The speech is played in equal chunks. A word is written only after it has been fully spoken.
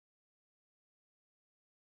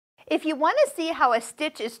If you want to see how a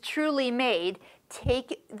stitch is truly made,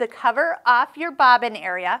 take the cover off your bobbin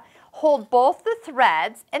area, hold both the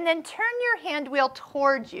threads, and then turn your hand wheel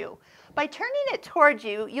towards you. By turning it towards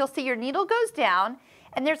you, you'll see your needle goes down,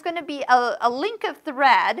 and there's going to be a link of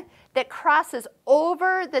thread that crosses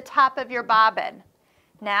over the top of your bobbin.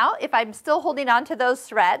 Now, if I'm still holding on to those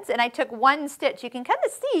threads and I took one stitch, you can kind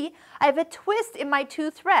of see I have a twist in my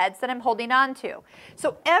two threads that I'm holding on to.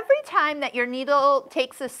 So every time that your needle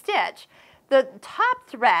takes a stitch, the top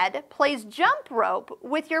thread plays jump rope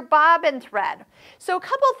with your bobbin thread. So a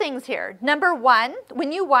couple things here. Number one,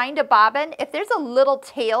 when you wind a bobbin, if there's a little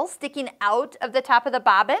tail sticking out of the top of the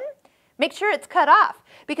bobbin, make sure it's cut off,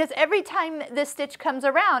 because every time this stitch comes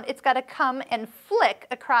around, it's got to come and flick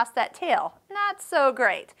across that tail. Not so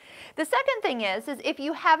great. The second thing is if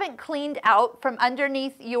you haven't cleaned out from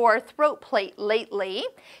underneath your throat plate lately,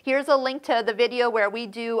 here's a link to the video where we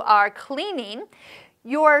do our cleaning.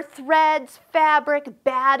 Your threads, fabric,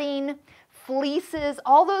 batting, fleeces,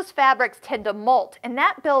 all those fabrics tend to molt, and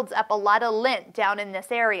that builds up a lot of lint down in this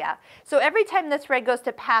area. So every time the thread goes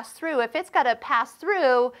to pass through, if it's got to pass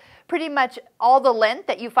through pretty much all the lint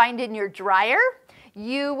that you find in your dryer,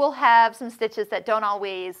 you will have some stitches that don't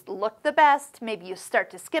always look the best. Maybe you start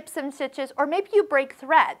to skip some stitches, or maybe you break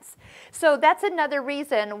threads. So that's another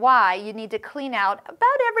reason why you need to clean out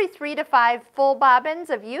about every 3 to 5 full bobbins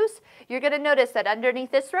of use. You're going to notice that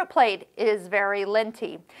underneath this throat plate is very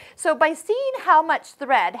linty. So by seeing how much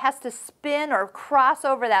thread has to spin or cross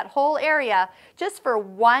over that whole area just for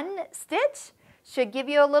one stitch should give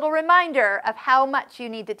you a little reminder of how much you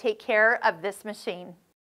need to take care of this machine.